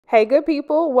Hey good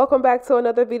people, welcome back to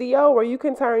another video where you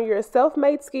can turn your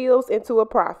self-made skills into a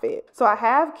profit. So I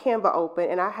have Canva open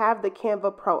and I have the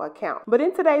Canva Pro account. But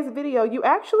in today's video, you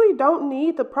actually don't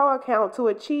need the Pro account to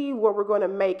achieve what we're going to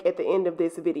make at the end of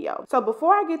this video. So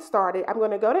before I get started, I'm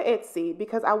going to go to Etsy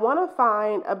because I want to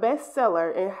find a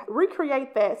bestseller and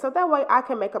recreate that so that way I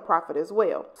can make a profit as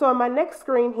well. So on my next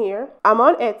screen here, I'm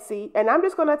on Etsy and I'm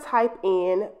just going to type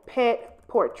in pet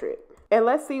portrait. And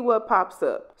let's see what pops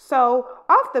up. So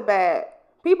off the bat,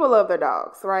 people love their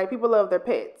dogs, right? People love their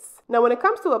pets. Now, when it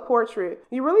comes to a portrait,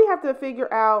 you really have to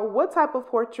figure out what type of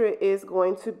portrait is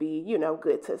going to be,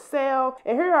 good to sell.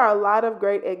 And here are a lot of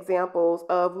great examples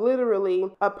of literally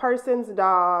a person's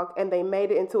dog and they made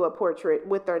it into a portrait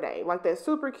with their name. Like, that's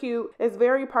super cute. It's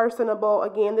very personable.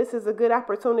 Again, this is a good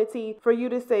opportunity for you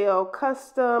to sell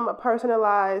custom,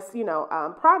 personalized,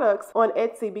 products on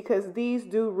Etsy because these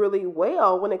do really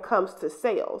well when it comes to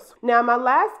sales. Now, my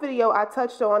last video, I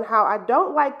touched on how I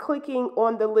don't like clicking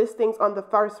on the listings on the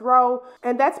first row.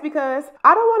 And that's because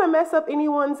I don't want to mess up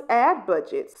anyone's ad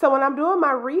budget. So when I'm doing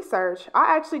my research,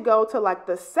 I actually go to like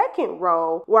the second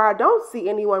row where I don't see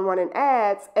anyone running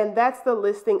ads, and that's the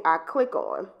listing I click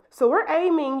on. So we're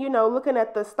aiming, looking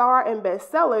at the star and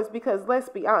bestsellers because let's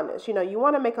be honest, you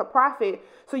want to make a profit.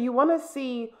 So you want to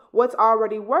see what's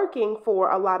already working for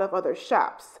a lot of other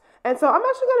shops. And so I'm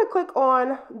actually going to click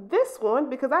on this one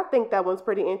because I think that one's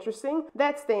pretty interesting.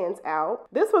 That stands out.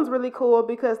 This one's really cool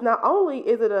because not only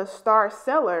is it a star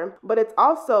seller, but it's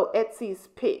also Etsy's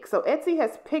pick. So Etsy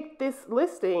has picked this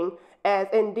listing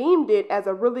and deemed it as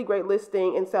a really great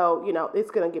listing. And so, it's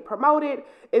going to get promoted.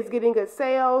 It's getting good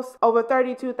sales, over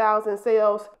 32,000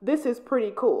 sales. This is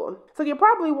pretty cool. So you're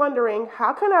probably wondering,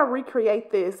 how can I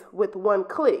recreate this with one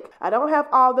click? I don't have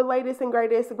all the latest and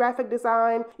greatest graphic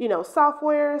design,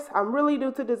 softwares. I'm really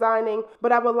new to designing,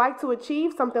 but I would like to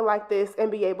achieve something like this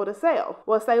and be able to sell.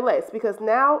 Well, say less, because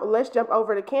now let's jump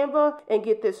over to Canva and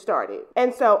get this started.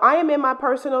 And so I am in my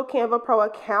personal Canva Pro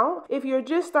account. If you're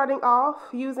just starting off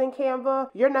using Canva,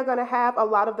 you're not going to have a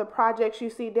lot of the projects you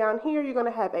see down here. You're going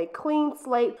to have a clean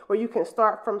slate where you can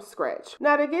start from scratch.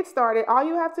 Now to get started, all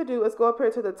you have to do is go up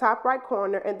here to the top right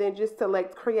corner and then just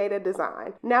select create a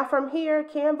design. Now from here,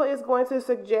 Canva is going to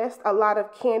suggest a lot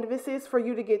of canvases for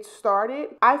you to get started.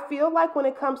 I feel like when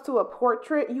it comes to a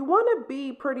portrait, you want to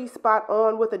be pretty spot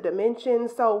on with the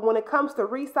dimensions. So when it comes to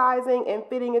resizing and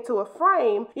fitting into a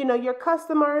frame, your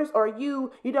customers or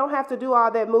you don't have to do all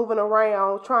that moving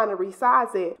around trying to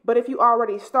resize it. But if you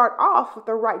already start off with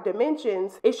the right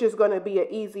dimensions, it's just going to be an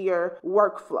easier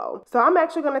workflow. So I'm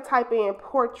actually going to type in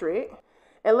portrait.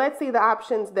 And let's see the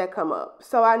options that come up.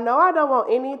 So I know I don't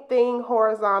want anything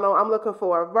horizontal. I'm looking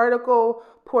for a vertical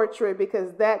portrait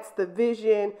because that's the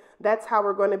vision. That's how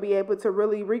we're going to be able to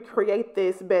really recreate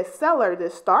this bestseller,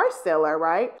 this star seller,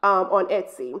 right, on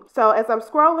Etsy. So as I'm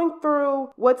scrolling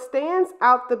through, what stands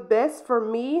out the best for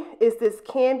me is this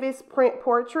canvas print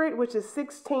portrait, which is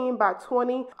 16 by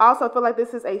 20. I also feel like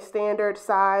this is a standard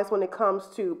size when it comes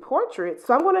to portraits.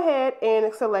 So I'm going ahead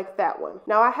and select that one.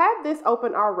 Now I have this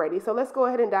open already, so let's go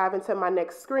ahead and dive into my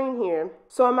next screen here.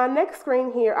 So on my next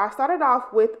screen here, I started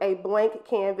off with a blank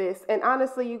canvas, and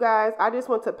honestly, you guys, I just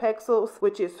went to Pexels,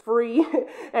 which is free,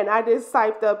 and I just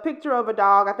typed a picture of a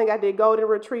dog. I think I did golden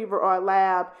retriever or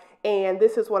lab, and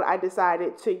this is what I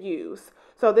decided to use.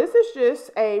 So this is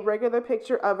just a regular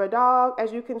picture of a dog.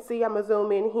 As you can see, I'm gonna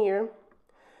zoom in here.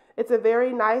 It's a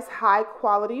very nice, high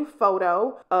quality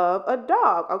photo of a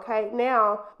dog, okay?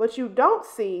 Now, what you don't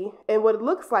see and what it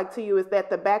looks like to you is that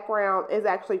the background is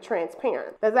actually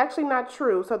transparent. That's actually not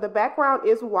true. So the background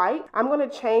is white. I'm gonna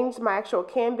change my actual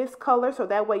canvas color so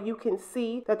that way you can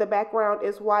see that the background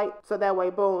is white. So that way,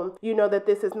 boom, you know that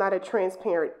this is not a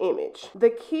transparent image.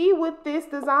 The key with this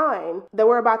design that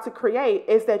we're about to create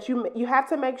is that you have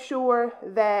to make sure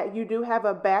that you do have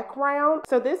a background.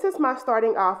 So this is my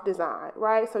starting off design,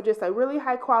 right? So just a really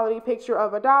high quality picture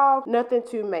of a dog, nothing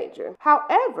too major.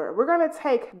 However, we're going to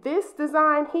take this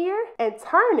design here and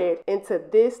turn it into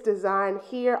this design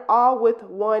here, all with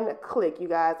one click, you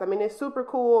guys. I mean, it's super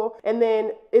cool. And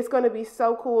then it's going to be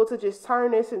so cool to just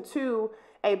turn this into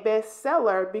a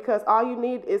bestseller because all you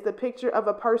need is the picture of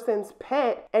a person's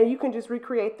pet and you can just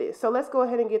recreate this. So let's go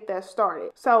ahead and get that started.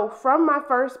 So from my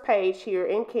first page here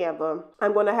in Canva,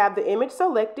 I'm going to have the image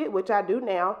selected, which I do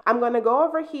now. I'm going to go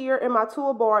over here in my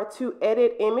toolbar to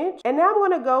edit image, and now I'm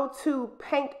going to go to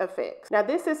paint effects. Now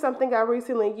this is something I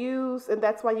recently used, and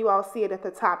that's why you all see it at the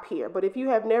top here. But if you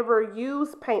have never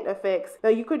used paint effects, now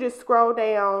you could just scroll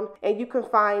down and you can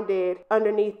find it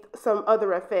underneath some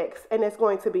other effects, and it's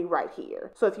going to be right here.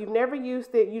 here. So if you've never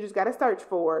used it, you just got to search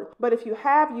for it. But if you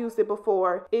have used it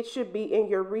before, it should be in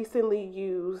your recently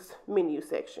used menu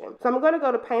section. So I'm going to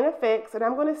go to Paint Effects and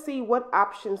I'm going to see what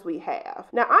options we have.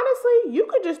 Now, honestly, you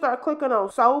could just start clicking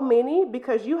on so many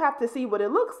because you have to see what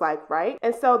it looks like, right?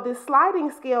 And so this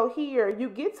sliding scale here, you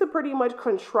get to pretty much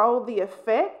control the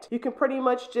effect. You can pretty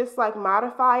much just like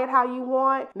modify it how you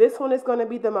want. This one is going to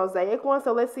be the mosaic one.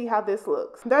 So let's see how this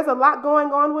looks. There's a lot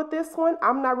going on with this one.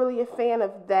 I'm not really a fan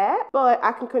of that, but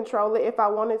I can control it if I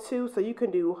wanted to. So you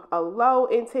can do a low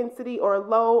intensity or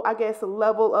low, I guess,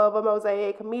 level of a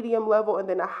mosaic, medium level, and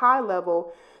then a high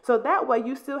level. So that way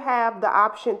you still have the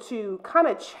option to kind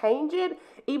of change it,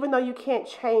 even though you can't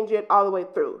change it all the way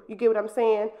through. You get what I'm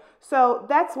saying? So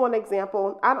that's one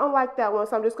example. I don't like that one,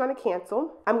 so I'm just going to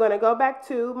cancel. I'm going to go back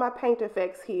to my paint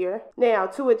effects here. Now,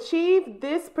 to achieve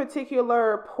this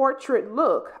particular portrait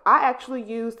look, I actually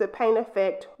used the paint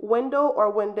effect Wendell or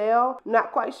Wendell.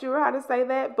 Not quite sure how to say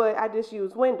that, but I just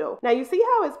use Wendell. Now, you see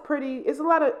how it's pretty. It's a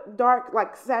lot of dark,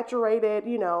 like saturated,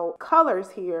 you know, colors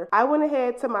here. I went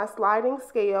ahead to my sliding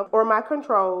scale or my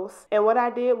controls, and what I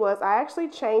did was I actually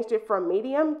changed it from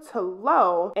medium to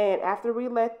low, and after we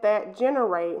let that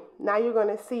generate, now you're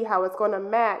going to see how it's going to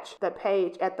match the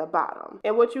page at the bottom.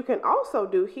 And what you can also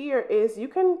do here is you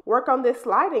can work on this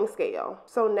sliding scale.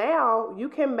 So now you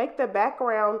can make the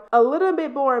background a little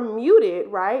bit more muted,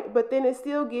 right? But then it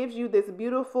still gives you this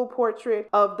beautiful portrait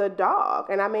of the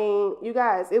dog. And I mean, you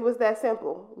guys, it was that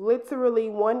simple. Literally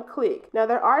one click. Now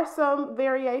there are some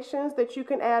variations that you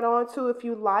can add on to if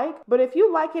you like, but if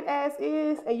you like it as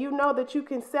is and you know that you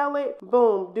can sell it,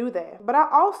 boom, do that. But I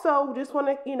also just want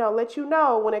to, let you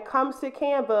know when it comes to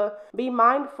Canva, be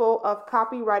mindful of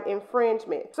copyright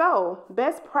infringement. So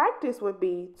best practice would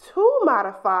be to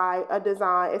modify a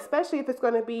design, especially if it's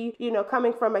going to be,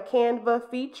 coming from a Canva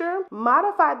feature.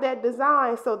 Modify that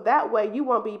design so that way you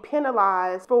won't be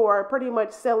penalized for pretty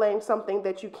much selling something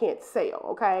that you can't sell,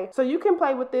 okay? So you can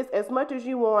play with this as much as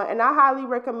you want, and I highly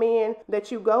recommend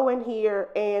that you go in here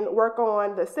and work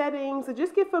on the settings and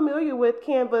just get familiar with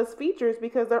Canva's features,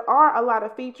 because there are a lot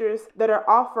of features that are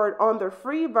offered on the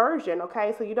free version,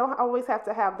 okay? So you don't always have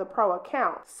to have the pro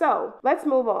account. So let's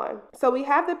move on. So we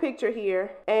have the picture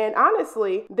here, and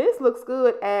honestly, this looks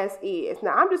good as is.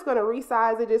 Now I'm just going to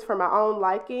resize it just for my own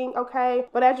liking, okay?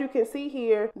 But as you can see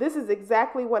here, this is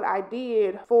exactly what I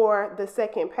did for the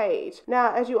second page.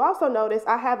 Now, as you also notice,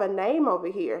 I have a name over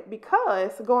here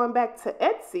because going back to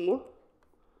Etsy,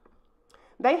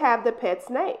 they have the pets'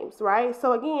 names, right?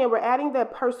 So again, we're adding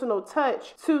that personal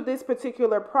touch to this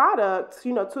particular product,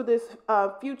 to this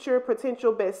future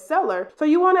potential bestseller. So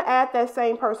you want to add that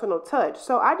same personal touch.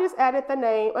 So I just added the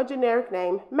name, a generic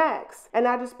name, Max, and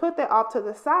I just put that off to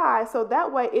the side so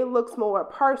that way it looks more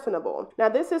personable. Now,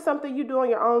 this is something you do on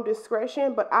your own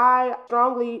discretion, but I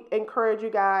strongly encourage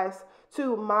you guys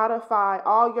to modify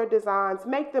all your designs,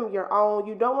 make them your own.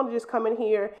 You don't want to just come in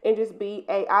here and just be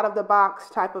a out of the box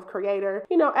type of creator.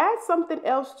 Add something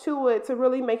else to it to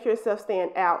really make yourself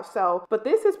stand out. So, but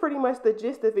this is pretty much the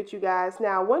gist of it, you guys.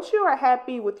 Now, once you are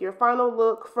happy with your final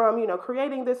look from,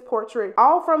 creating this portrait,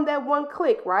 all from that one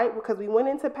click, right? Because we went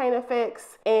into Paint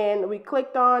Effects and we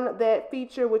clicked on that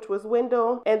feature, which was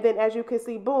Wendell. And then as you can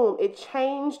see, boom, it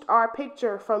changed our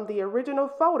picture from the original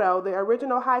photo, the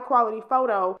original high quality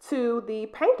photo, to the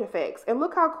Paint Effects. And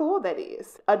look how cool that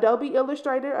is. Adobe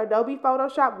Illustrator, Adobe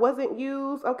Photoshop wasn't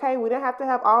used, okay? We didn't have to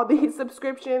have all these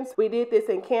subscriptions. We did this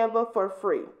in Canva for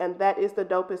free, and that is the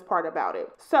dopest part about it.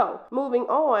 So moving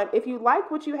on, if you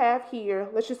like what you have here,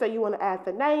 let's just say you want to add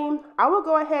the name, I will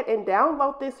go ahead and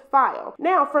download this file.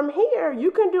 Now from here,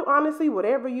 you can do honestly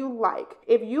whatever you like.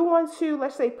 If you want to,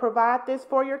 let's say, provide this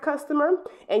for your customer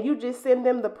and you just send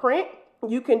them the print,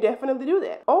 you can definitely do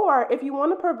that. Or if you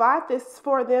want to provide this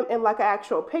for them in like an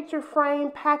actual picture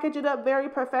frame, package it up very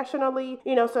professionally,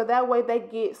 so that way they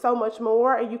get so much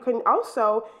more. And you can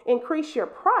also increase your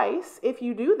price. If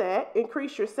you do that,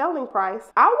 increase your selling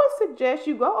price. I would suggest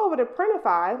you go over to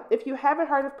Printify. If you haven't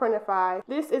heard of Printify,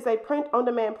 this is a print on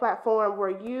demand platform where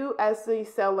you as the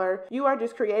seller, you are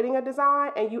just creating a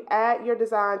design and you add your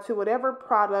design to whatever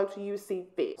product you see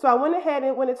fit. So I went ahead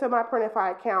and went into my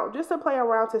Printify account just to play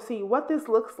around to see what this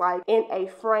looks like in a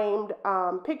framed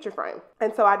picture frame.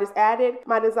 And so I just added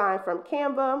my design from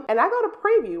Canva and I go to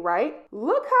preview, right?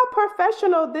 Look how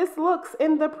professional this looks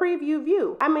in the preview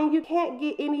view. I mean, you can't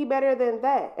get any better than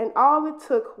that. And all it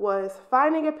took was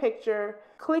finding a picture,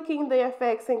 clicking the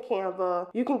effects in Canva,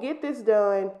 you can get this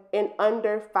done in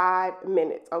under 5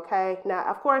 minutes, okay? Now,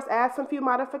 of course, add some few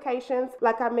modifications,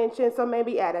 like I mentioned, so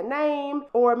maybe add a name,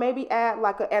 or maybe add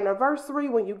like an anniversary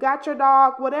when you got your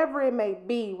dog, whatever it may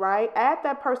be, right? Add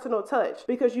that personal touch,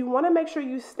 because you want to make sure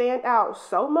you stand out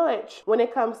so much when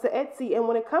it comes to Etsy and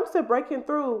when it comes to breaking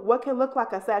through what can look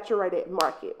like a saturated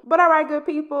market. But all right, good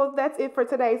people, that's it for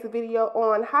today's video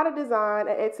on how to design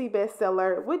an Etsy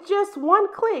bestseller with just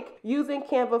one click using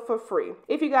Canva for free.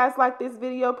 If you guys like this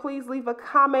video, please leave a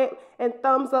comment and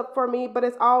thumbs up for me. But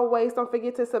as always, don't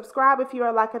forget to subscribe if you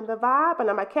are liking the vibe, and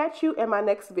I'm gonna catch you in my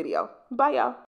next video. Bye, y'all.